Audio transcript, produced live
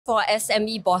for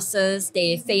SME bosses,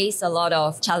 they face a lot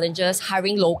of challenges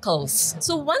hiring locals.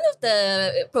 So one of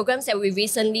the programs that we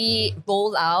recently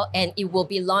rolled out, and it will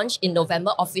be launched in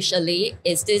November officially,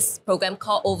 is this program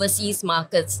called Overseas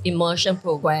Markets Immersion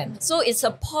Program. So it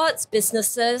supports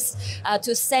businesses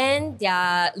to send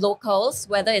their locals,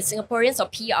 whether it's Singaporeans or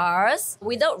PRs,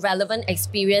 without relevant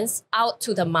experience out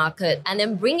to the market and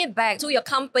then bring it back to your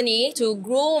company to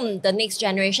groom the next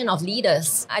generation of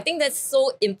leaders. I think that's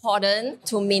so important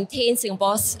to maintain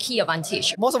Singapore's key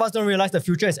advantage. Most of us don't realize the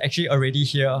future is actually already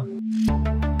here.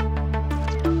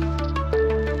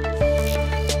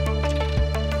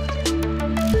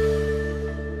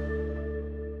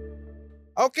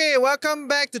 Okay, welcome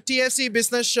back to TFC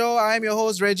Business Show. I'm your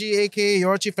host, Reggie, aka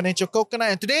your Chief Financial Coconut.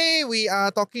 And today we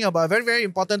are talking about a very, very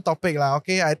important topic.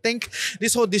 Okay, I think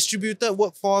this whole distributed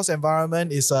workforce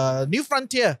environment is a new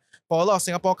frontier for a lot of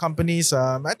Singapore companies.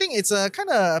 I think it's a kind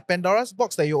of Pandora's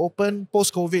box that you open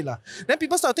post-COVID. Then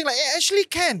people start thinking like, it actually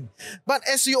can. But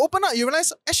as you open up, you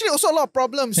realize actually also a lot of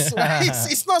problems. Right?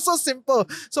 It's not so simple.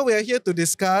 So we are here to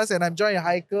discuss, and I'm joined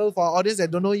by Heikel. For our audience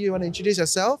that don't know you, want to introduce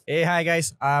yourself? Hey, hi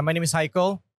guys. My name is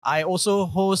Heikel. I also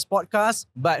host podcasts,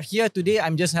 but here today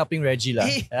I'm just helping Reggie lah.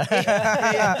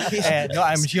 And no,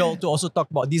 I'm here to also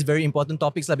talk about these very important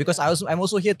topics lah, because I'm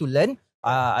also here to learn.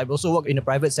 I've also worked in the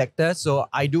private sector, so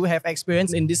I do have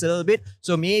experience in this a little bit.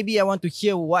 So maybe I want to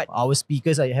hear what our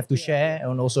speakers have to share,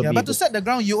 and also but to set the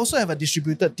ground, you also have a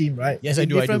distributed team, right? Yes, in I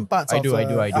do. Different parts I of do.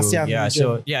 ASEAN Yeah, region.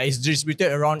 so yeah, it's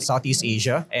distributed around Southeast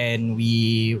Asia, and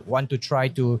we want to try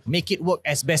to make it work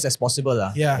as best as possible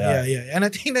lah. Yeah. And I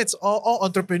think that's all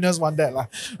entrepreneurs want that lah,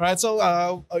 right? So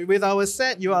with our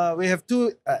set, we have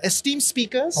two esteemed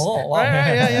speakers. Oh, wow.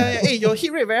 Right. Yeah. Hey, your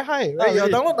hit rate very high, right? Your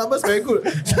download numbers very good.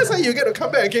 That's why you get to come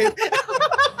back again.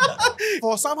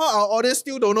 For somehow our audience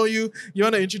still don't know you, you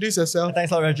want to introduce yourself?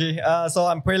 Thanks a lot, Reggie. So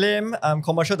I'm Prelim. I'm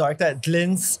Commercial Director at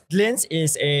Glints. Glints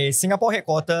is a Singapore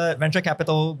headquartered venture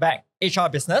capital backed HR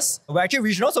business. We're actually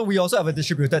regional, so we also have a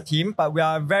distributed team, but we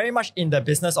are very much in the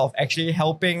business of actually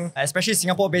helping, especially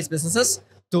Singapore-based businesses,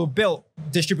 to build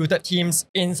distributed teams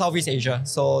in Southeast Asia.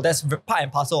 So that's part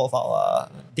and parcel of our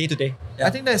day-to-day. I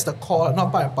think that's the core,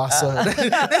 not part and parcel.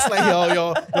 That's like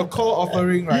your core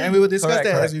offering, right? And we will discuss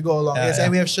that as we go along. Yes,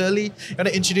 and we have Shirley. You want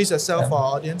to introduce yourself for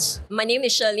our audience? My name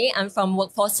is Shirley. I'm from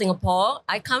Workforce Singapore.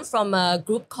 I come from a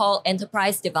group called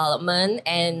Enterprise Development,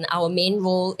 and our main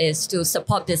role is to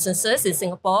support businesses in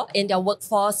Singapore in their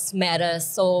workforce matters.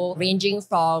 So ranging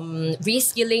from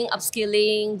reskilling,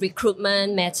 upskilling,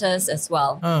 recruitment matters as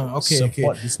well. Okay.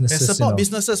 Support businesses. Support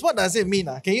businesses. What does it mean?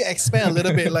 Can you expand a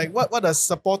little bit? Like what does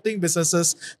supporting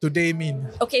businesses today mean?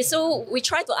 Okay, so we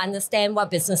try to understand what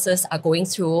businesses are going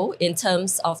through in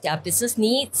terms of their business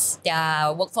needs,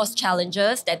 their workforce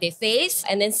challenges that they face,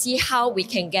 and then see how we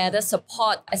can gather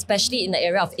support, especially in the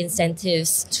area of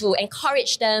incentives, to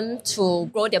encourage them to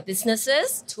grow their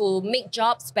businesses, to make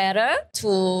jobs better,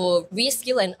 to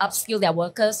reskill and upskill their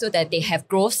workers so that they have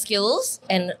growth skills,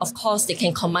 and of course they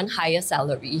can command higher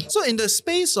salary. So in the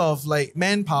space of like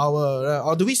manpower,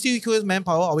 or do we still use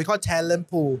manpower, or we call it talent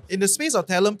pool? In the space of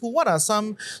talent pool, what are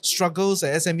some struggles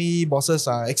that SME bosses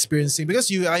are experiencing?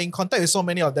 Because you are in contact with so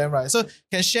many of them, right? So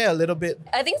can share a little bit.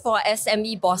 I think for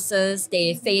SME bosses,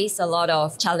 they face a lot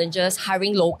of challenges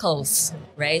hiring locals,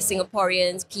 right?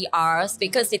 Singaporeans, PRs,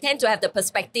 because they tend to have the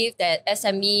perspective that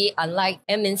SME, unlike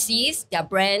MNCs, their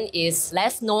brand is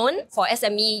less known. For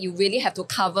SME, you really have to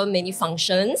cover many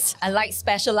functions, unlike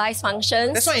specialized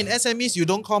functions. That's why in SMEs, you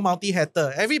don't call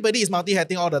multi-hatter. Everybody is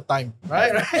multi-hatting all the time,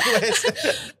 right?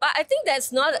 But I think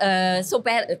that's not so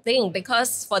bad a thing,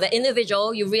 because for the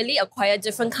individual, you really acquire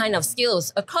different kind of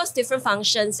skills across different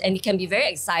functions, and it can be very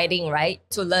exciting, right?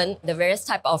 To learn the various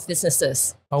type of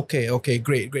businesses. Okay,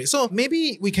 great. So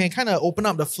maybe we can kind of open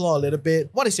up the floor a little bit.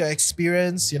 What is your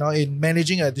experience, in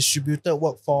managing a distributed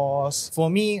workforce? For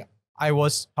me, I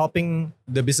was helping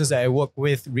the business that I work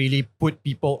with really put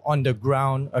people on the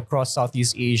ground across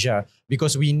Southeast Asia,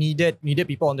 because we needed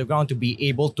people on the ground to be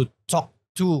able to talk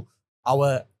to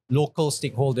our local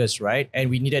stakeholders, right?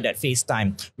 And we needed that face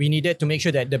time. We needed to make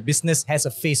sure that the business has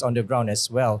a face on the ground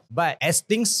as well. But as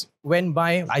things went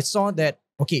by, I saw that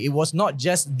it was not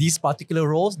just these particular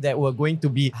roles that were going to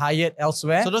be hired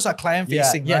elsewhere. So those are client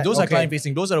facing, yeah, right? Those are client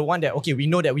facing. Those are the one that we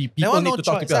know that people need to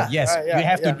talk to people. Yes, we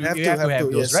have to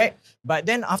have those, right? But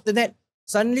then after that,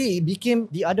 suddenly it became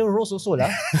the other roles also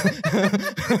lah.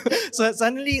 So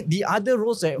suddenly the other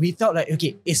roles that we felt like,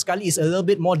 sekali is a little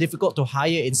bit more difficult to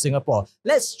hire in Singapore.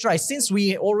 Let's try, since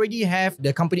we already have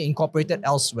the company incorporated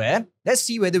elsewhere, let's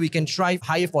see whether we can try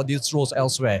hire for these roles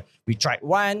elsewhere. We tried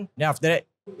one, then after that,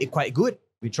 it quite good.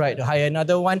 We tried to hire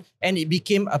another one, and it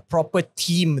became a proper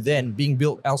team then being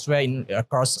built elsewhere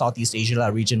across Southeast Asia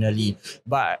regionally.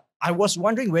 But I was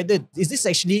wondering whether is this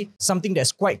actually something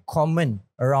that's quite common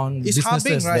around It's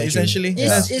businesses, hubbing, right? Essentially,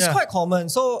 It's quite common.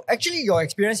 So actually your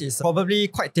experience is probably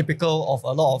quite typical of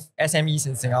a lot of SMEs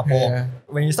in Singapore. Yeah.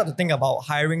 When you start to think about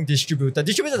hiring distributor.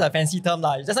 Distributor is a fancy term.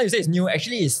 Just how you say it's new.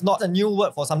 Actually, it's not a new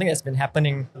word for something that's been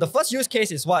happening. The first use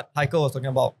case is what Heiko was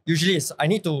talking about. Usually it's I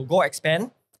need to go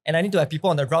expand and I need to have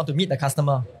people on the ground to meet the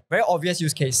customer. Very obvious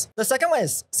use case. The second one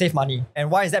is save money.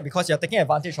 And why is that? Because you're taking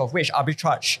advantage of wage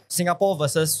arbitrage. Singapore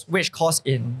versus wage cost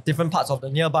in different parts of the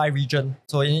nearby region.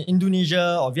 So in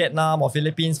Indonesia or Vietnam or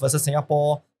Philippines versus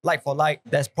Singapore, like for like,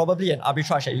 there's probably an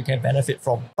arbitrage that you can benefit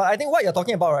from. But I think what you're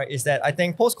talking about, right, is that I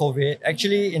think post-COVID,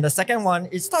 actually in the second one,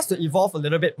 it starts to evolve a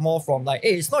little bit more from like,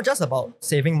 hey, it's not just about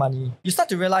saving money. You start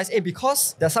to realize, hey,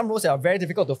 because there's some roles that are very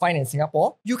difficult to find in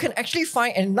Singapore, you can actually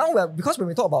find, and now because when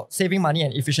we talk about saving money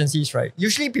and efficiencies, right,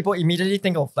 usually people immediately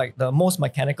think of like the most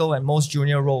mechanical and most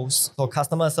junior roles. So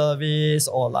customer service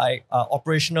or like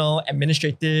operational,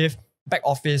 administrative, back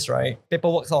office, right?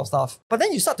 Paperwork sort of stuff. But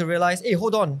then you start to realize, hey,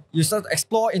 hold on. You start to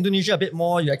explore Indonesia a bit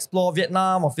more. You explore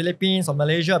Vietnam or Philippines or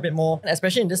Malaysia a bit more. And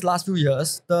especially in this last few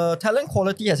years, the talent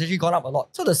quality has actually gone up a lot.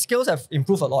 So the skills have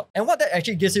improved a lot. And what that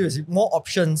actually gives you is more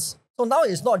options. So now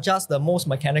it's not just the most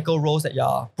mechanical roles that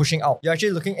you're pushing out. You're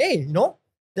actually looking, hey,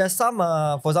 there's some,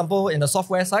 for example, in the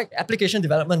software side, application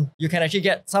development, you can actually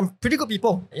get some pretty good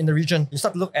people in the region. You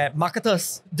start to look at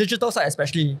marketers, digital side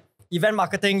especially. Event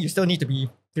marketing, you still need to be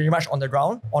pretty much on the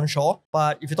ground, onshore.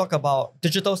 But if you talk about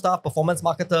digital stuff, performance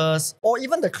marketers, or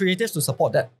even the creatives to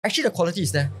support that, actually the quality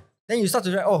is there. Then you start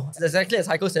to say, oh, exactly as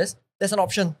Heiko says, there's an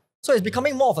option. So it's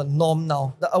becoming more of a norm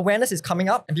now. The awareness is coming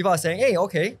up and people are saying, hey,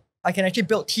 okay, I can actually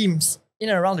build teams in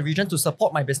and around the region to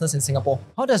support my business in Singapore.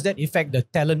 How does that affect the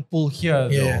talent pool here though?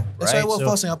 Yeah. That's why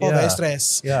workforce Singapore very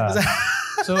stressed. Yeah.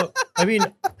 So, I mean,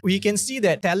 we can see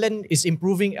that talent is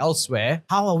improving elsewhere.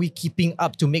 How are we keeping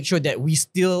up to make sure that we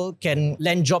still can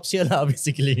land jobs here now,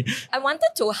 basically? I wanted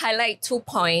to highlight 2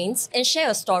 points and share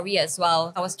a story as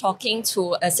well. I was talking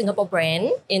to a Singapore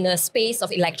brand in the space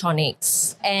of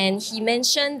electronics, and he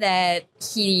mentioned that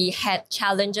he had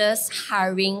challenges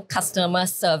hiring customer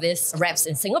service reps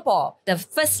in Singapore. The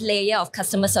first layer of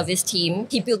customer service team,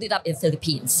 he built it up in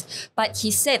Philippines. But he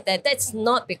said that that's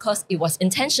not because it was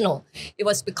intentional. It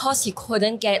was because he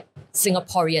couldn't get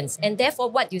Singaporeans. And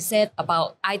therefore, what you said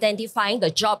about identifying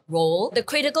the job role, the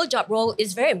critical job role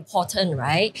is very important,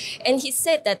 right? And he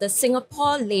said that the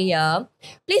Singapore layer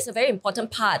plays a very important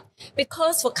part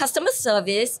because for customer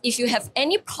service, if you have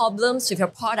any problems with your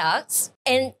products,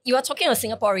 and you are talking to a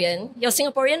Singaporean, your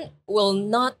Singaporean will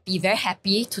not be very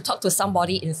happy to talk to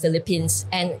somebody in Philippines,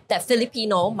 and that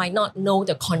Filipino might not know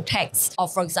the context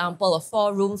of, for example, a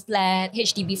 4-room flat,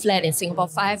 HDB flat in Singapore,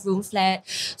 5-room flat.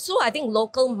 So I think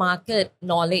local market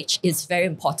knowledge is very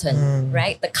important,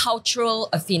 right? The cultural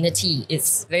affinity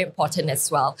is very important as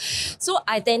well. So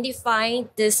identifying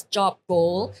this job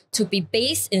role to be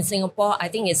based in Singapore, I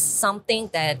think is something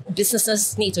that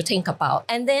businesses need to think about.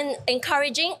 And then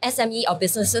encouraging SME or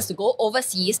businesses to go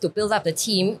overseas to build up the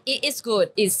team, it is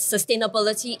good. It's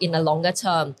sustainability in the longer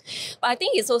term. But I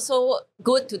think it's also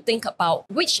good to think about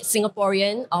which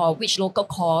Singaporean or which local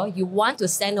core you want to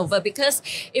send over because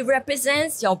it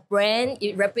represents your brand,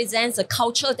 it represents a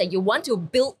culture that you want to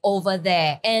build over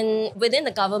there. And within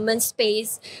the government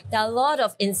space, there are a lot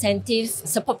of incentive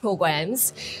support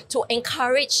programs to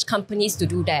encourage companies to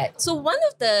do that. So one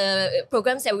of the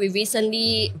programs that we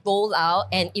recently rolled out,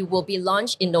 and it will be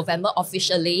launched in November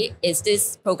officially, is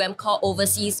this program called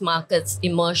Overseas Markets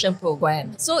Immersion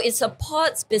Program. So it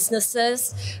supports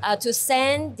businesses to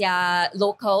send their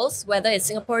locals, whether it's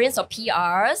Singaporeans or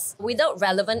PRs, without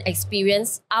relevant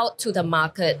experience out to the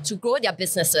market to grow their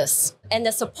businesses. And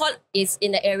the support is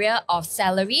in the area of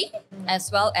salary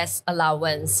as well as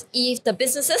allowance. If the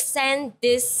businesses send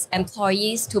these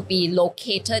employees to be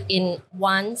located in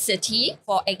one city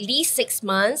for at least 6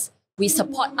 months, we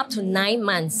support up to 9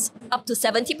 months, up to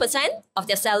 70% of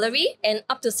their salary and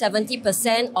up to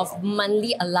 70% of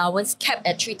monthly allowance capped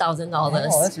at $3,000.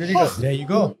 Oh, that's really good. There you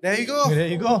go. There you go. There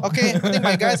you go. Okay, I think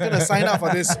my guy's going to sign up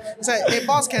for this. It's like, hey,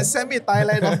 boss, can send me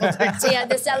Thailand or something. So yeah,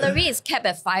 the salary is capped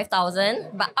at 5,000,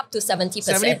 but up to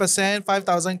 70%. 70%,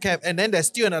 5,000 cap, and then there's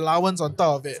still an allowance on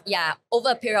top of it. Yeah, over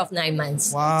a period of 9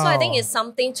 months. Wow. So I think it's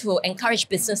something to encourage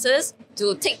businesses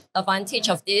to take advantage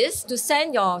of this to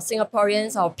send your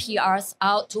Singaporeans or PRs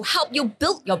out to help you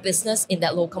build your business in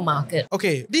that local market.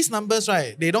 Okay, these numbers,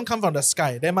 right, they don't come from the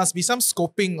sky. There must be some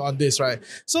scoping on this, right?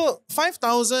 So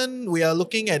 5,000, we are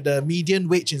looking at the median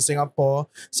wage in Singapore.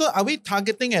 So are we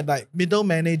targeting at like middle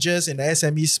managers in the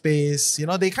SME space? You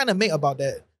know, they kind of make about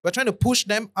that. We're trying to push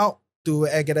them out to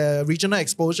get a regional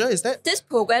exposure, is that? This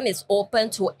program is open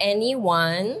to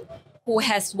anyone who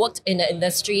has worked in the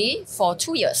industry for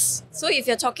 2 years. So if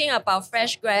you're talking about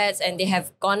fresh grads and they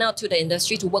have gone out to the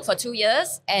industry to work for 2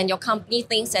 years and your company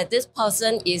thinks that this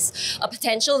person is a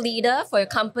potential leader for your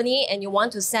company and you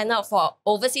want to send out for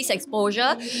overseas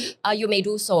exposure, you may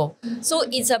do so. So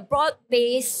it's a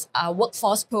broad-based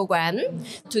workforce program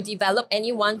to develop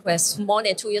anyone who has more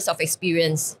than 2 years of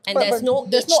experience. And there's no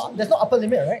upper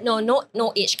limit, right?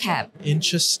 No age cap.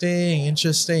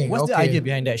 Interesting. What's the idea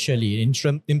behind that, Shirley?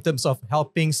 In terms of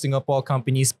helping Singapore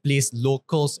companies place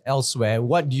locals elsewhere,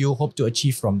 what do you hope to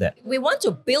achieve from that? We want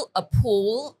to build a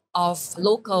pool of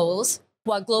locals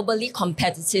who are globally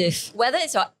competitive. Whether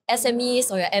it's your SMEs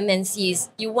or your MNCs,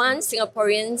 you want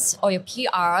Singaporeans or your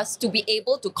PRs to be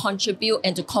able to contribute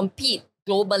and to compete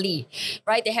globally,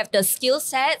 right? They have the skill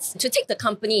sets to take the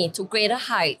company to greater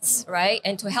heights, right?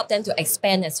 And to help them to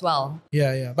expand as well.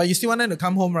 Yeah. But you still want them to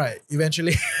come home, right?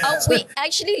 Eventually. We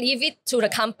actually leave it to the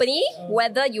company,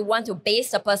 whether you want to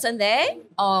base the person there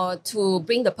or to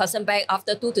bring the person back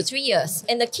after 2 to 3 years.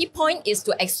 And the key point is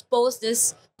to expose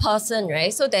this person,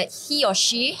 right? So that he or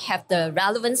she have the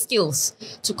relevant skills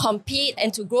to compete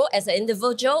and to grow as an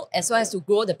individual as well as to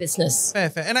grow the business.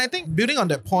 Fair. And I think building on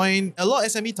that point, a lot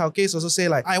of SME tauques also say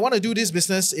like, I want to do this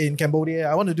business in Cambodia,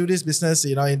 I want to do this business,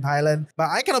 in Thailand, but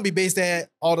I cannot be based there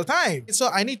all the time. So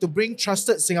I need to bring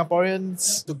trusted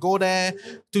Singaporeans to go there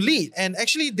to lead. And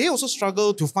actually, they also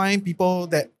struggle to find people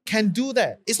that can do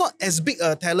that. It's not as big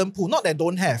a talent pool, not that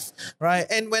don't have, right?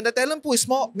 And when the talent pool is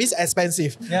small, means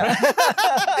expensive. Yeah.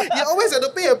 You always have to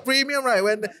pay a premium, right?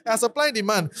 When supply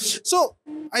demand. So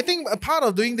I think a part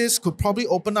of doing this could probably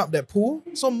open up that pool.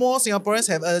 So more Singaporeans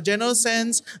have a general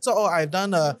sense. So, I've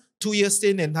done a 2-year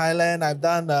stint in Thailand. I've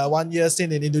done a 1-year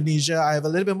stint in Indonesia. I have a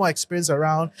little bit more experience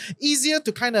around. Easier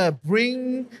to kind of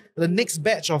bring the next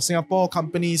batch of Singapore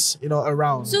companies,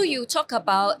 around. So you talk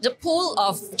about the pool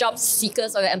of job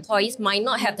seekers or employees might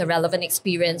not have the relevant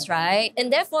experience, right?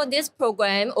 And therefore, this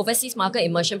program, Overseas Market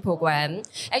Immersion Program,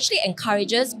 actually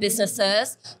encourages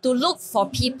businesses to look for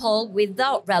people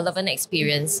without relevant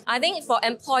experience. I think for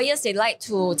employers, they like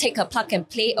to take a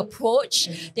plug-and-play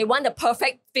approach. They want the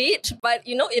perfect fit, but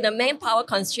in a manpower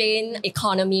constrained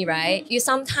economy, right, you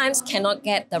sometimes cannot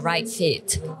get the right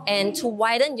fit. And to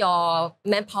widen your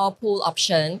manpower pool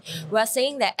option, we're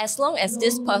saying that as long as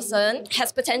this person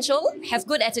has potential, have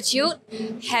good attitude,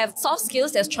 have soft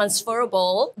skills that's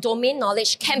transferable, domain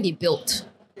knowledge can be built.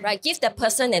 Right, give that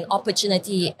person an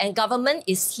opportunity, and government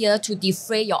is here to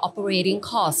defray your operating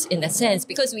costs in a sense,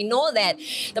 because we know that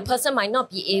the person might not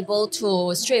be able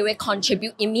to straight away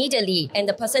contribute immediately, and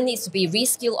the person needs to be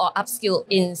reskilled or upskilled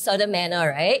in certain manner,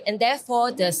 right? And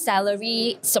therefore, the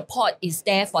salary support is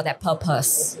there for that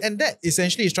purpose. And that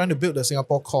essentially is trying to build the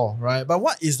Singapore core, right? But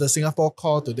what is the Singapore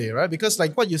core today, right? Because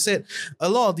like what you said, a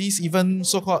lot of these even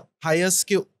so-called higher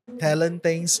skilled talent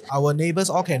things our neighbors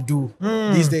all can do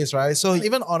these days, right? So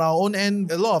even on our own end,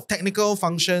 a lot of technical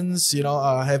functions,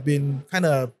 have been kind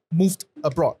of moved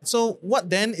abroad. So what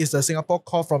then is the Singapore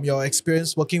core from your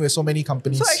experience working with so many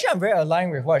companies? So actually, I'm very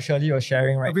aligned with what Shirley was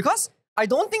sharing, right? Because I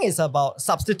don't think it's about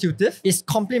substitutive. It's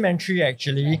complementary,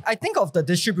 actually. I think of the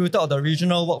distributor or the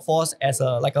regional workforce as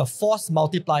a force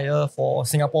multiplier for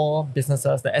Singapore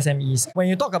businesses, the SMEs. When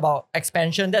you talk about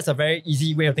expansion, that's a very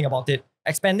easy way of thinking about it.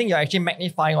 Expanding, you're actually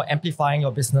magnifying or amplifying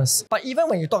your business. But even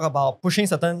when you talk about pushing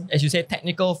certain, as you say,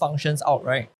 technical functions out,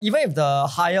 right? Even if the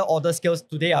higher order skills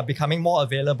today are becoming more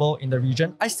available in the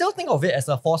region, I still think of it as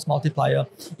a force multiplier.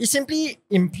 It simply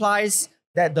implies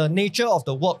that the nature of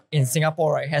the work in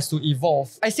Singapore, right, has to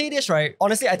evolve. I say this, right,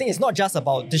 honestly, I think it's not just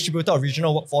about distributor or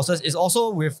regional workforces, it's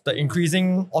also with the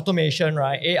increasing automation,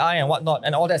 right, AI and whatnot,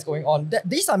 and all that's going on.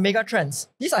 These are mega trends.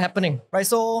 These are happening, right?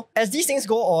 So as these things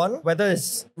go on, whether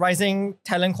it's rising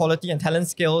talent quality and talent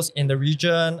skills in the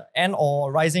region and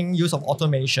or rising use of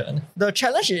automation, the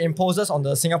challenge it imposes on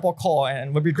the Singapore core,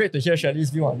 and it would be great to hear Shirley's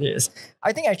view on this,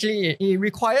 I think actually it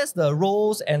requires the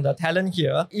roles and the talent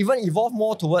here even evolve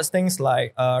more towards things like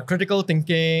critical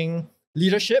thinking,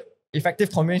 leadership,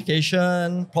 effective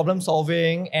communication, problem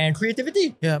solving, and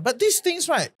creativity. Yeah, but these things,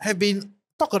 right, have been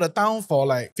talk of the town for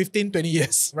like 15, 20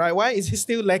 years, right? Why is it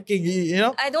still lacking, you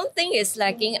know? I don't think it's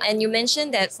lacking. And you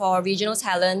mentioned that for regional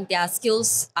talent, their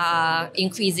skills are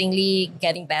increasingly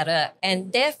getting better.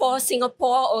 And therefore,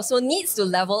 Singapore also needs to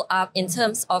level up in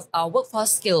terms of our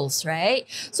workforce skills, right?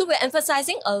 So we're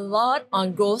emphasizing a lot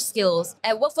on growth skills.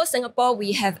 At Workforce Singapore,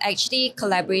 we have actually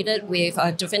collaborated with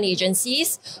different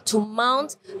agencies to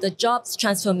mount the jobs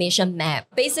transformation map.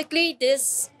 Basically,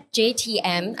 this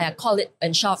JTM, I call it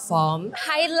in short form,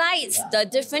 highlights the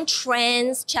different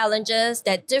trends, challenges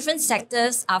that different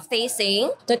sectors are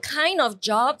facing, the kind of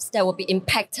jobs that will be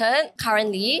impacted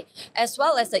currently, as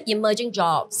well as the emerging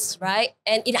jobs, right?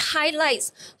 And it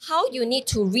highlights how you need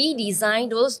to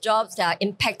redesign those jobs that are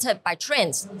impacted by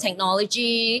trends,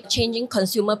 technology, changing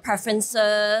consumer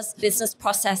preferences, business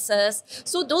processes.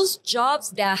 So those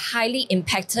jobs that are highly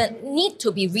impacted need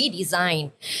to be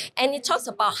redesigned. And it talks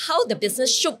about how the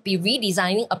business should be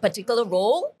redesigning a particular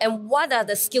role and what are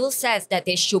the skill sets that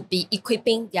they should be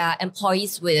equipping their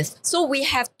employees with. So we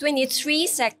have 23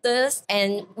 sectors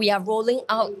and we are rolling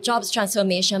out jobs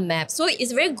transformation maps. So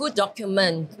it's a very good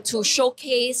document to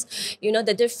showcase,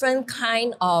 the different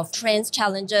kind of trends,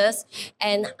 challenges,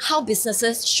 and how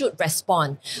businesses should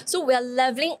respond. So we're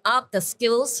leveling up the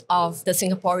skills of the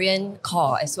Singaporean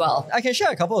core as well. I can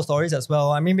share a couple of stories as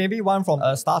well. I mean, maybe one from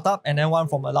a startup and then one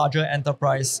from a larger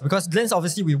enterprise. Because Glints,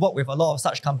 obviously, we work with a lot of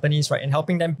such companies, right, in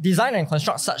helping them design and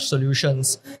construct such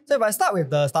solutions. So if I start with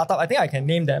the startup, I think I can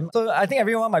name them. So I think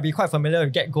everyone might be quite familiar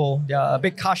with GetGo. They're a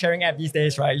big car sharing app these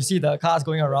days, right? You see the cars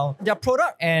going around. Their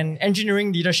product and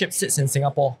engineering leadership sits in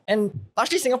Singapore and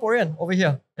largely Singaporean over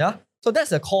here. Yeah. So that's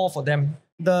the core for them.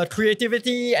 The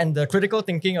creativity and the critical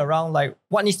thinking around like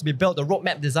what needs to be built, the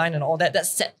roadmap design and all that, that's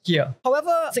set here.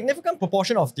 However, a significant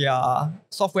proportion of their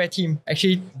software team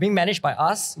actually being managed by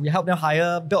us. We help them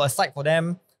hire, build a site for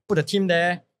them, put a team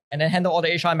there, and then handle all the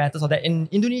HR matters of that in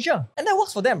Indonesia. And that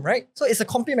works for them, right? So it's a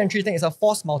complementary thing. It's a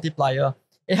force multiplier.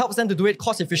 It helps them to do it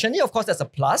cost efficiently. Of course, that's a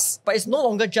plus, but it's no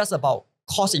longer just about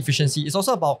cost efficiency. It's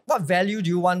also about what value do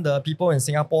you want the people in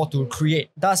Singapore to create?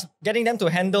 Does getting them to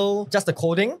handle just the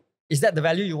coding, is that the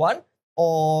value you want?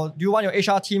 Or do you want your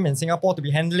HR team in Singapore to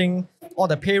be handling all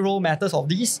the payroll matters of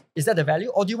these? Is that the value?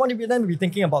 Or do you want them to be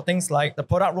thinking about things like the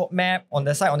product roadmap on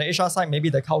the side, on the HR side, maybe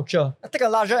the culture? I take a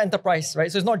larger enterprise,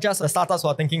 right? So it's not just the startups who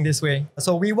are thinking this way.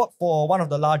 So we work for one of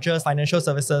the largest financial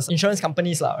services, insurance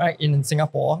companies, right, in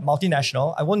Singapore,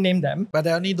 multinational. I won't name them. But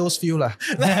there are only those few. Can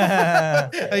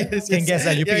guess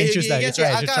that you pick and choose that. You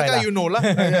try. You know.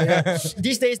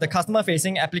 These days, the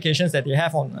customer-facing applications that they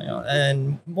have on,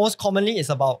 and most commonly it's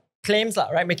about claims,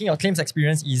 right? Making your claims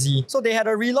experience easy. So they had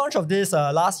a relaunch of this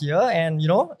last year and,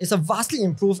 it's a vastly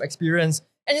improved experience.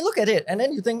 And you look at it and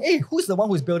then you think, hey, who's the one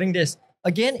who's building this?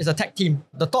 Again, it's a tech team.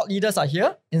 The thought leaders are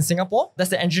here in Singapore. That's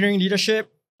the engineering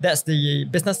leadership. That's the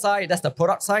business side. That's the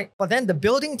product side. But then the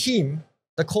building team,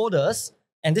 the coders,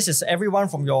 and this is everyone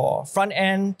from your front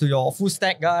end to your full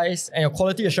stack guys and your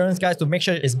quality assurance guys to make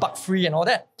sure it's bug free and all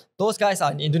that. Those guys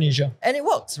are in Indonesia. And it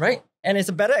works, right? And it's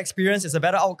a better experience, it's a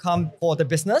better outcome for the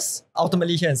business,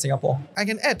 ultimately here in Singapore. I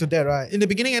can add to that, right? In the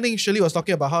beginning, I think Shirley was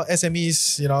talking about how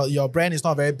SMEs, your brand is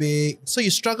not very big. So you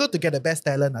struggle to get the best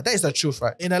talent. That is the truth,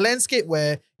 right? In a landscape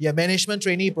where your management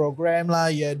trainee program,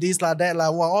 your this, that,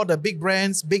 all the big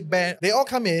brands, big band, they all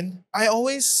come in. I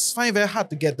always find it very hard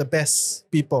to get the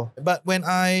best people. But when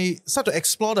I start to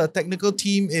explore the technical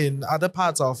team in other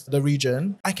parts of the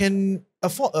region, I can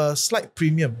afford a slight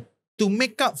premium to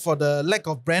make up for the lack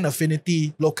of brand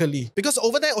affinity locally. Because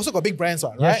over there also got big brands,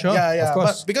 right? Yeah, sure. Yeah. Of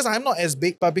course. But because I'm not as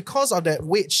big, but because of that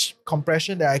wage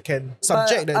compression that I can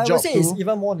subject that I job would say to. it's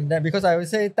even more than that because I would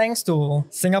say thanks to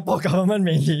Singapore government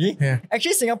mainly,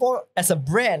 actually Singapore as a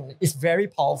brand is very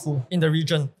powerful in the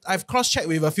region. I've cross-checked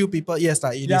with a few people. Yes,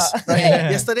 it is.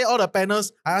 Right? Yesterday, all the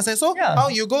panels, I asked them, so how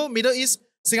you go Middle East,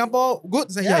 Singapore,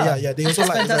 good? Say, yeah. They also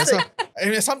like that. So,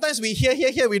 and sometimes we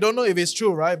hear, we don't know if it's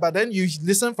true, right? But then you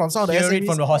listen from some of the Hear SMEs. it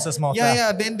from the horse's mouth.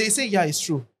 Then they say, it's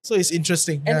true. So it's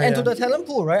interesting. And to the talent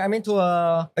pool, right? I mean,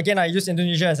 again, I use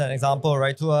Indonesia as an example,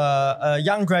 right? To a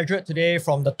young graduate today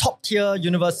from the top tier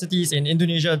universities in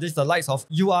Indonesia, this is the likes of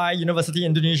UI University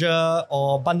Indonesia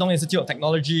or Bandung Institute of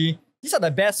Technology. These are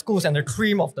the best schools and the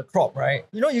cream of the crop, right?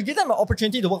 You give them an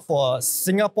opportunity to work for a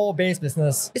Singapore-based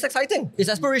business. It's exciting. It's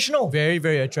aspirational. Very,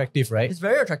 very attractive, right? It's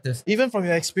very attractive. Even from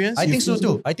your experience? I think so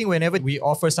too. I think whenever we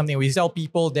offer something, we tell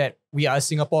people that we are a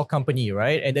Singapore company,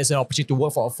 right? And there's an opportunity to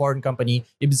work for a foreign company,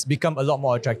 it's become a lot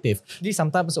more attractive. These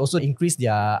sometimes also increase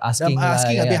their asking.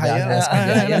 Asking a bit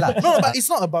higher. No, but it's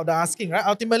not about the asking, right?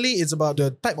 Ultimately, it's about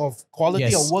the type of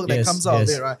quality of work that comes out of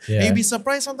it, right? And you'd be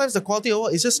surprised sometimes the quality of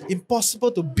work is just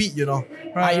impossible to beat, know.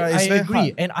 I It's very agree.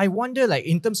 hard. And I wonder, like,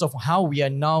 in terms of how we are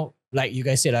now, like you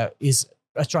guys said, is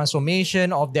a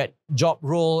transformation of that job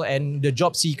role and the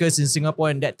job seekers in Singapore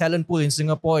and that talent pool in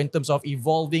Singapore in terms of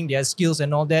evolving their skills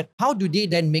and all that. How do they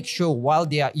then make sure while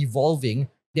they are evolving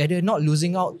that they're not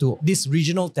losing out to this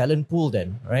regional talent pool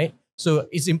then, right? So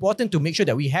it's important to make sure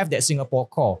that we have that Singapore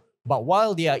core. But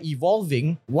while they are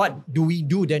evolving, what do we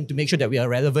do then to make sure that we are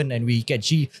relevant and we can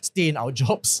actually stay in our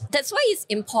jobs? That's why it's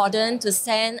important to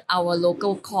send our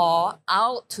local core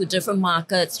out to different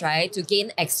markets, right? To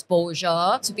gain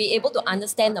exposure, to be able to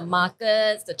understand the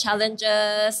markets, the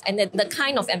challenges, and the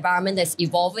kind of environment that's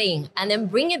evolving. And then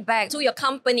bring it back to your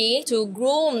company to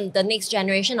groom the next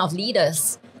generation of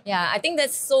leaders. Yeah, I think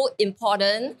that's so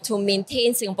important to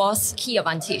maintain Singapore's key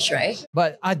advantage, right?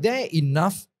 But are there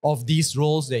enough of these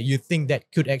roles that you think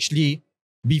that could actually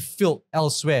be filled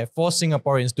elsewhere for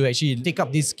Singaporeans to actually take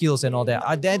up these skills and all that?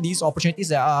 Are there these opportunities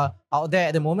that are out there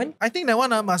at the moment? I think that one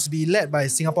must be led by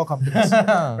Singapore companies,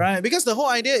 right? Because the whole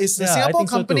idea is the Yeah, I Singapore think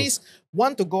so too. companies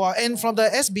want to go out. And from the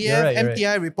SBF You're right,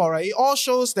 MTI report, right, it all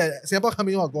shows that Singapore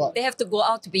companies want to go out. They have to go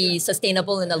out to be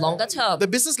sustainable in the longer term. The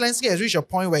business landscape has reached a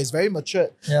point where it's very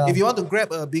matured. Yeah. If you want to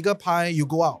grab a bigger pie, you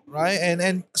go out, right?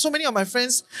 And so many of my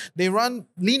friends, they run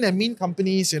lean and mean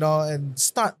companies, you know, and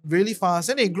start really fast.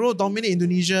 And they grow, dominate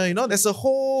Indonesia. You know, there's a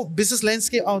whole business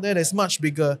landscape out there that's much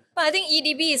bigger. But I think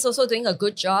EDB is also doing a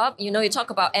good job. You know, you talk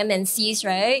about MNCs,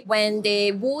 right? When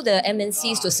they woo the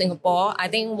MNCs to Singapore, I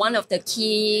think one of the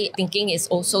key thinking is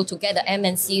also to get the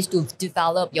MNCs to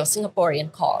develop your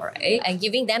Singaporean core, right? And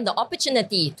giving them the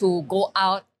opportunity to go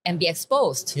out and be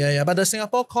exposed. Yeah. But the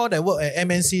Singapore core that work at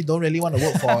MNC don't really want to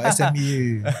work for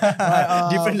SME. Right,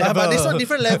 Different But level. this one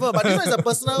different level. But this one is a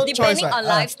personal choice. Depending Right? on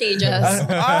life stages.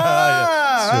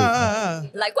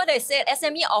 Like what I said,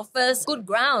 SME offers good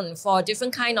ground for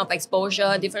different kind of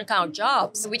exposure, different kind of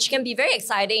jobs, which can be very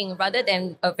exciting rather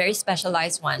than a very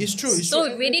specialized one. It's true. So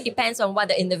it really depends on what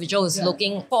the individual is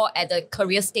looking for at the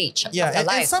career stage of their And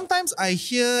life. sometimes I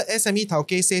hear SME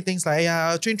Tauke say things like,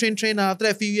 yeah, train, after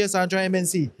a few years, I'll join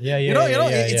MNC.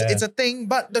 It's a thing.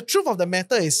 But the truth of the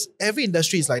matter is every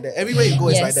industry is like that. Everywhere you go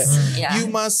is like that. Yeah. You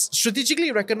must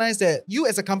strategically recognize that you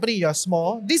as a company, you are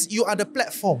small. You are the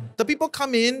platform. The people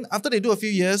come in after they do a few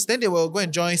years, then they will go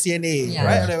and join CNA, Yeah.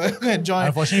 right? They will go and join.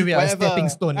 Unfortunately, we are a whatever. stepping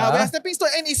stone. We are a stepping stone,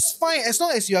 and it's fine as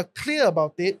long as you are clear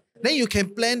about it. Then you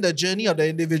can plan the journey of the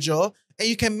individual. And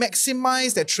you can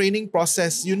maximize that training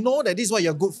process. You know that this is what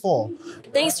you're good for.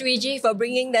 Thanks, Rigi, for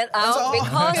bringing that out all.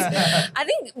 because I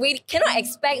think we cannot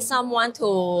expect someone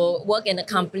to work in a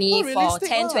company Not for realistic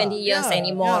 10, 20 years Yeah,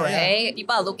 anymore, yeah. right?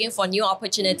 People are looking for new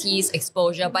opportunities,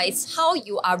 exposure, but it's how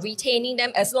you are retaining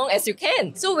them as long as you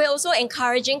can. So we're also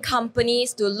encouraging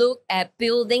companies to look at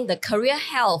building the career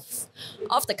health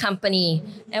of the company.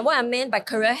 And what I meant by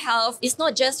career health is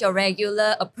not just your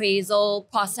regular appraisal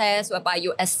process whereby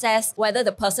you assess whether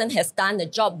the person has done the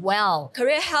job well.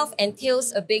 Career health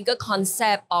entails a bigger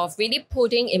concept of really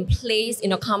putting in place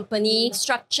in a company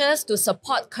structures to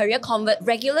support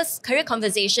regular career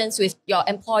conversations with your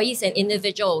employees and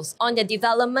individuals on their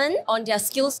development, on their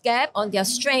skills gap, on their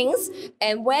strengths,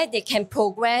 and where they can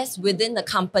progress within the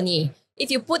company. If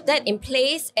you put that in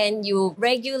place and you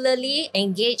regularly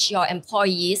engage your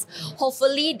employees,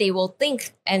 hopefully they will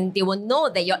think and they will know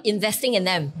that you're investing in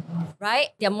them, right?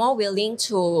 They're more willing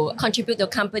to contribute to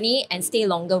the company and stay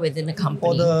longer within the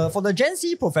company. For the Gen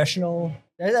Z professional,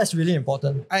 that's really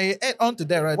important. I add on to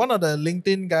that, right? One of the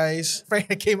LinkedIn guys, Frank,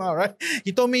 that came out, right?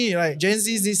 He told me, right, Gen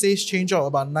Z these days change job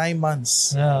about 9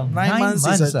 months. Yeah. 9 months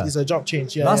months, is a job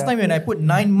change. Yeah, Last yeah. time when I put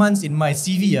 9 months in my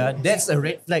CV, that's a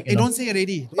red flag. Hey, don't say it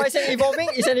already. But it's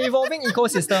an evolving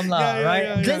ecosystem,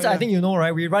 right? Glints, I think you know,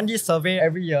 right? We run this survey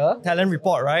every year, talent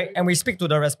report, right? And we speak to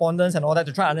the respondents and all that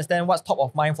to try to understand what's top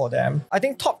of mind for them. I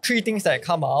think top 3 things that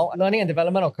come out, learning and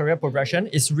development or career progression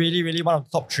is really, really one of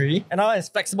the top 3. Another is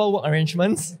flexible work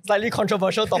arrangements. Slightly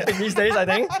controversial topic these days, I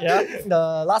think. Yeah.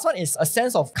 The last one is a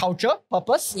sense of culture,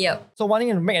 purpose. Yep. So wanting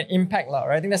to make an impact,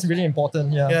 right? I think that's really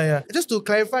important. Yeah. Just to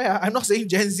clarify, I'm not saying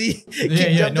Gen Z. no,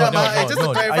 Just to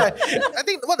no. clarify, I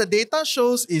think what the data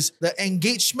shows is the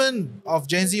engagement of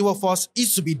Gen Z workforce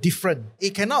is to be different.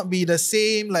 It cannot be the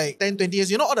same like 10, 20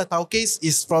 years. You know, all the Taukes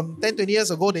is from 10, 20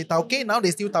 years ago, they Tauke, now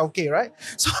they still Tauke, right?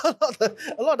 So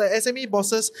a lot of the SME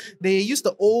bosses, they use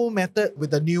the old method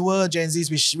with the newer Gen Zs,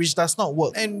 which does not work.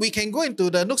 And we can go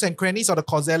into the nooks and crannies of the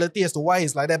causality as to why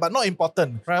it's like that, but not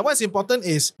important, right? What's important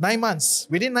is 9 months.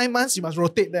 Within 9 months, you must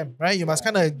rotate them, right? You must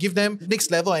kind of give them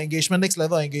next level of engagement.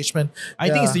 I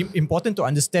think it's important to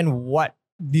understand what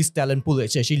this talent pool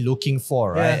is actually looking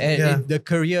for, right? And the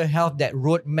career health, that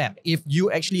roadmap. If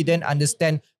you actually then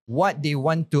understand what they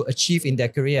want to achieve in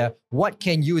their career, what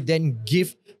can you then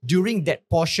give during that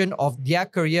portion of their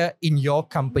career in your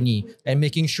company, and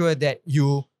making sure that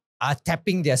you are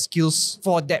tapping their skills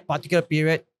for that particular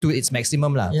period to its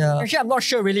maximum lah. Yeah. Actually, I'm not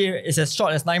sure really it's as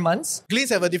short as 9 months. Glints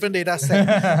have a different data set.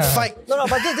 Fight. No,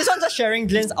 but this one's just sharing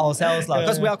Glints ourselves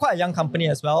because we are quite a young company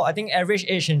as well. I think average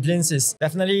age in Glints is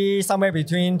definitely somewhere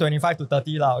between 25 to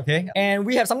 30 lah, okay? And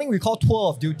we have something we call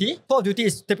tour of duty. Tour of duty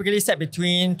is typically set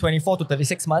between 24 to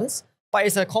 36 months. But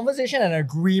it's a conversation and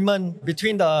agreement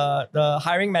between the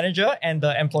hiring manager and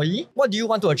the employee. What do you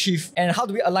want to achieve? And how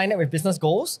do we align it with business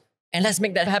goals? And let's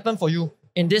make that happen for you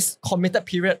in this committed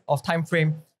period of time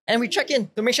frame. And we check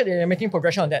in to make sure that you're making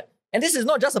progression on that. And this is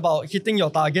not just about hitting your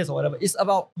targets or whatever. It's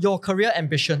about your career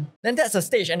ambition. Then that's a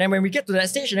stage. And then when we get to that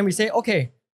stage, then we say,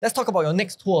 okay, let's talk about your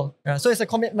next tour. Yeah, so it's a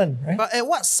commitment, right? But at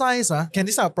what size can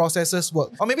these kind of processes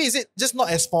work? Or maybe is it just not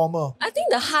as formal? I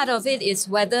think the heart of it is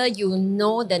whether you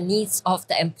know the needs of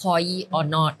the employee or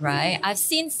not, right? I've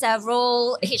seen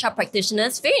several HR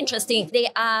practitioners, very interesting. They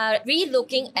are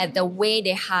re-looking at the way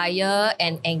they hire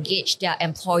and engage their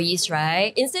employees,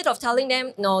 right? Instead of telling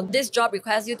them, no, this job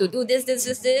requires you to do this,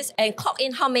 and clock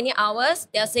in how many hours,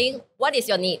 they're saying, what is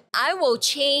your need? I will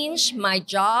change my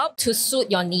job to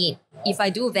suit your need if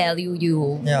I do value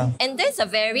you. Yeah. And that's a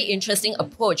very interesting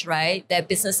approach, right? That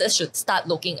businesses should start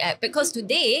looking at, because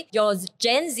today your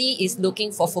Gen Z is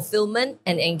looking for fulfillment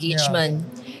and engagement.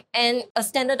 And a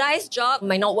standardized job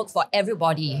might not work for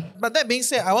everybody. But that being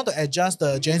said, I want to adjust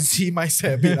the Gen Z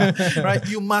mindset a bit, right?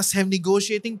 You must have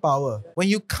negotiating power. When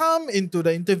you come into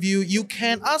the interview, you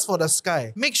can ask for the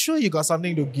sky. Make sure you got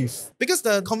something to give. Because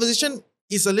the conversation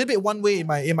is a little bit one way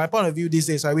in my point of view these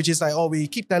days, right? Which is like, oh, we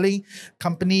keep telling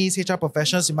companies, HR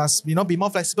professionals, you must be more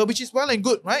flexible, which is well and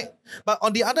good, right? But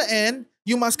on the other end,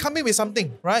 you must come in with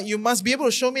something, right? You must be able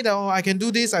to show me that, oh, I can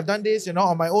do this, I've done this,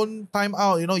 on my own time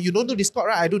out. You don't do Discord,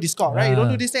 right? I do Discord, right? You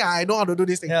don't do this thing, I know how to do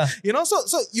this thing. Yeah.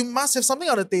 So you must have something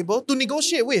on the table to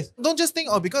negotiate with. Don't just think,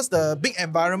 oh, because the big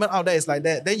environment out there is like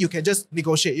that, then you can just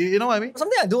negotiate. You know what I mean?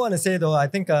 Something I do want to say though, I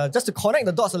think just to connect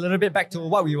the dots a little bit back to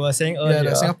what we were saying earlier. Yeah,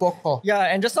 the Singapore core.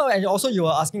 Yeah, and just now, and also you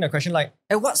were asking the question like,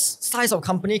 at what size of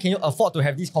company can you afford to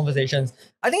have these conversations?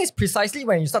 I think it's precisely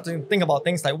when you start to think about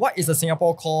things like what is the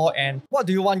Singapore core and what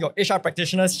do you want your HR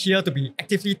practitioners here to be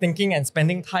actively thinking and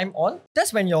spending time on?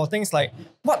 That's when your things like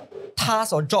what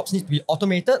tasks or jobs need to be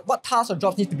automated, what tasks or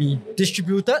jobs need to be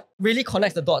distributed, really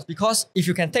connects the dots. Because if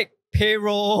you can take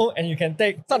payroll and you can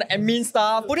take some of the admin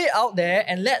stuff, put it out there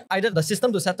and let either the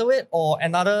system to settle it or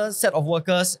another set of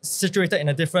workers situated in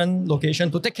a different location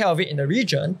to take care of it in the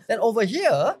region, then over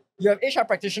here, you have HR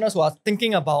practitioners who are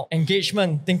thinking about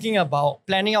engagement, thinking about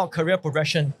planning out career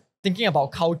progression, thinking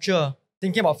about culture,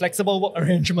 thinking about flexible work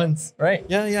arrangements, right?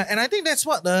 Yeah. And I think that's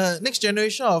what the next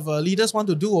generation of leaders want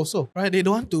to do also, right? They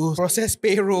don't want to process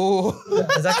payroll. Yeah,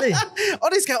 exactly.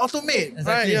 All this can automate,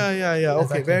 Exactly. right? Yeah. Okay,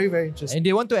 Exactly. very, very interesting. And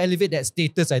they want to elevate that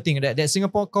status. I think that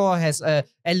Singapore core has a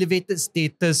elevated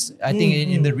status, I think,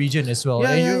 in the region as well. Yeah,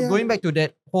 And yeah, you're yeah. going back to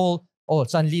that whole,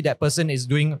 suddenly that person is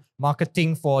doing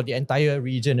marketing for the entire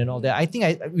region and all that. I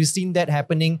think we've seen that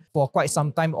happening for quite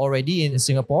some time already in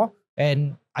Singapore.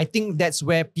 And I think that's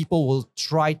where people will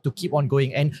try to keep on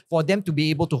going. And for them to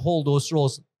be able to hold those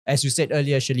roles, as you said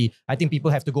earlier, Shirley, I think people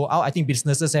have to go out. I think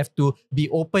businesses have to be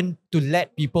open to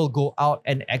let people go out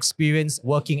and experience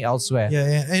working elsewhere.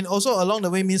 Yeah. And also along the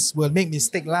way means we'll make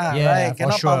mistake lah, Yeah, right? for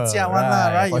Cannot sure. bao jia one lah,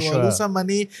 right? For You will sure. lose some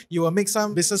money, you will make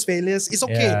some business failures. It's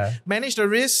okay. Yeah. Manage the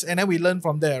risk and then we learn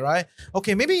from there, right?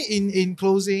 Okay, maybe in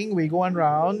closing, we go one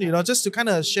round, just to kind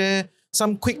of share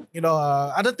some quick,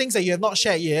 other things that you have not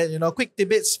shared yet, quick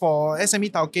tidbits for SME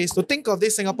Tauke's to think of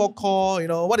this Singapore core,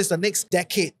 what is the next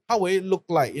decade? How will it look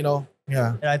like, Yeah.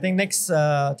 And I think next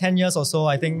 10 years or so,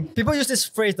 I think people use this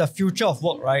phrase, the future of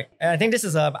work, right? And I think this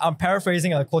is I'm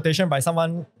paraphrasing a quotation by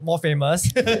someone more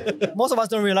famous. Most of us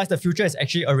don't realize the future is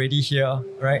actually already here,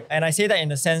 right? And I say that in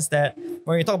the sense that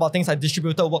when we talk about things like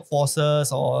distributed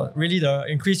workforces or really the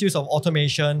increased use of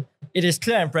automation, it is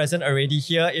clear and present already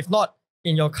here. If not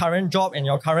in your current job and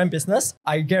your current business,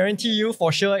 I guarantee you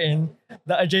for sure in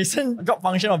the adjacent job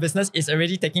function of business is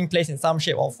already taking place in some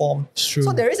shape or form. It's true.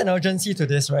 So there is an urgency to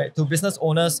this, right? To business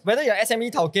owners, whether you're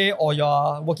SME Tauke or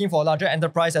you're working for a larger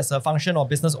enterprise as a function or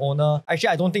business owner, actually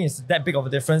I don't think it's that big of a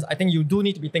difference. I think you do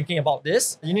need to be thinking about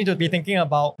this. You need to be thinking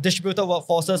about distributed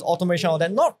workforces, automation, all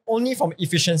that, not only from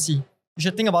efficiency. You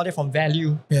should think about it from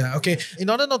value. Yeah, okay. In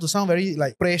order not to sound very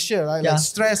like pressure, right? Yeah. Like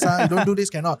stress, you don't do this,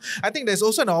 cannot. I think there's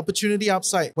also an opportunity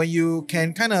upside when you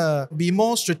can kind of be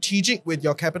more strategic with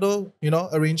your capital,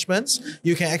 arrangements.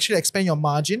 You can actually expand your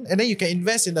margin and then you can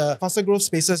invest in the faster growth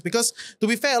spaces because to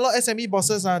be fair, a lot of SME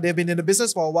bosses, they've been in the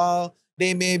business for a while.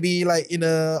 They may be like in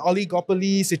a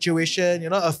oligopoly situation.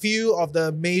 A few of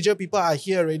the major people are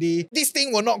here already. This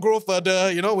thing will not grow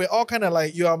further. We're all kind of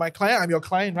like, you are my client, I'm your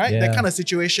client, right? That kind of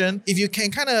situation. If you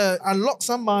can kind of unlock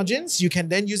some margins, you can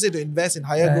then use it to invest in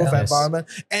higher growth environment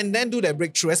and then do that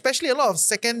breakthrough. Especially a lot of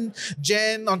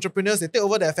second-gen entrepreneurs, they take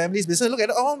over their family's business. Look at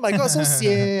it, oh my God, so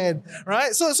sian,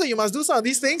 right? So you must do some of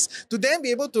these things to then be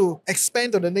able to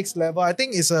expand to the next level. I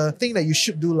think it's a thing that you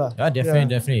should do. Yeah,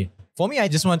 definitely. For me, I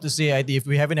just want to say, if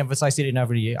we haven't emphasized it enough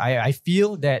already, I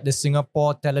feel that the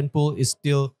Singapore talent pool is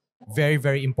still very,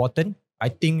 very important. I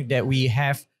think that we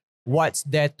have what's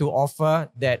there to offer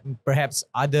that perhaps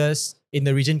others in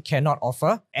the region cannot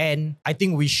offer. And I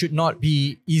think we should not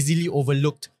be easily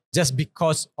overlooked just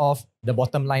because of the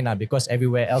bottom line, because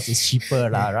everywhere else is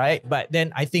cheaper, right? But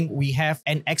then I think we have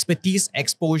an expertise,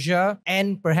 exposure,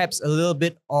 and perhaps a little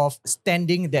bit of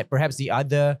standing that perhaps the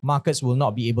other markets will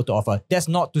not be able to offer. That's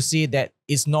not to say that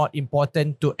it's not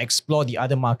important to explore the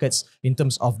other markets in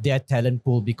terms of their talent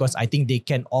pool, because I think they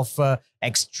can offer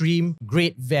extreme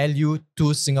great value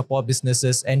to Singapore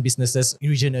businesses and businesses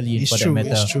regionally.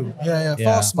 It's true. Yeah.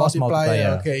 Force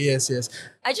multiplier. Okay, yes.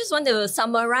 I just want to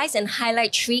summarize and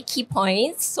highlight 3 key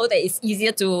points so that it's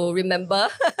easier to remember.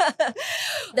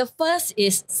 The first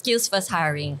is skills first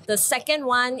hiring. The second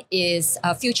one is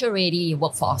future ready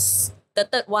workforce. The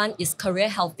third one is career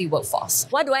healthy workforce.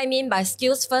 What do I mean by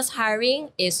skills first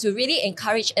hiring is to really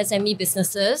encourage SME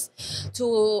businesses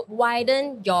to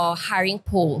widen your hiring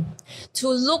pool, to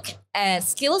look at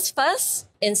skills first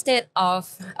instead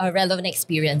of a relevant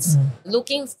experience.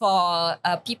 Looking for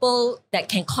people that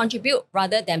can contribute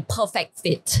rather than perfect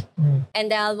fit. And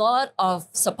there are a lot of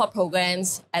support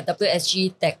programs at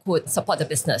WSG that could support the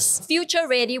business. Future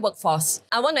ready workforce.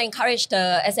 I want to encourage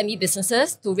the SME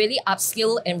businesses to really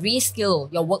upskill and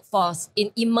reskill your workforce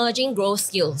in emerging growth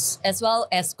skills, as well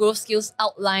as growth skills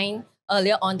outlined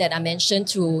earlier on that I mentioned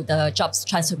through the jobs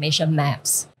transformation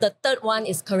maps. The third one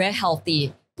is career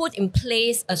healthy. Put in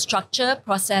place a structure,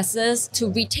 processes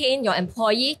to retain your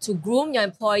employee, to groom your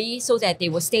employee so that they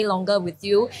will stay longer with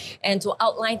you, and to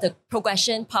outline the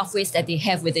progression pathways that they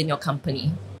have within your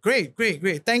company. Great.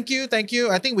 Thank you.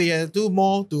 I think we do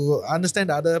more to understand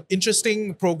the other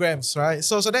interesting programs, right?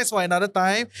 So that's for another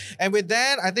time. And with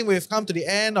that, I think we've come to the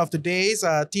end of today's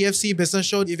TFC Business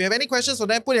Show. If you have any questions for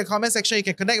them, put in the comment section. You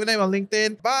can connect with them on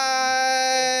LinkedIn.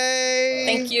 Bye!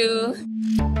 Thank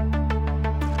you.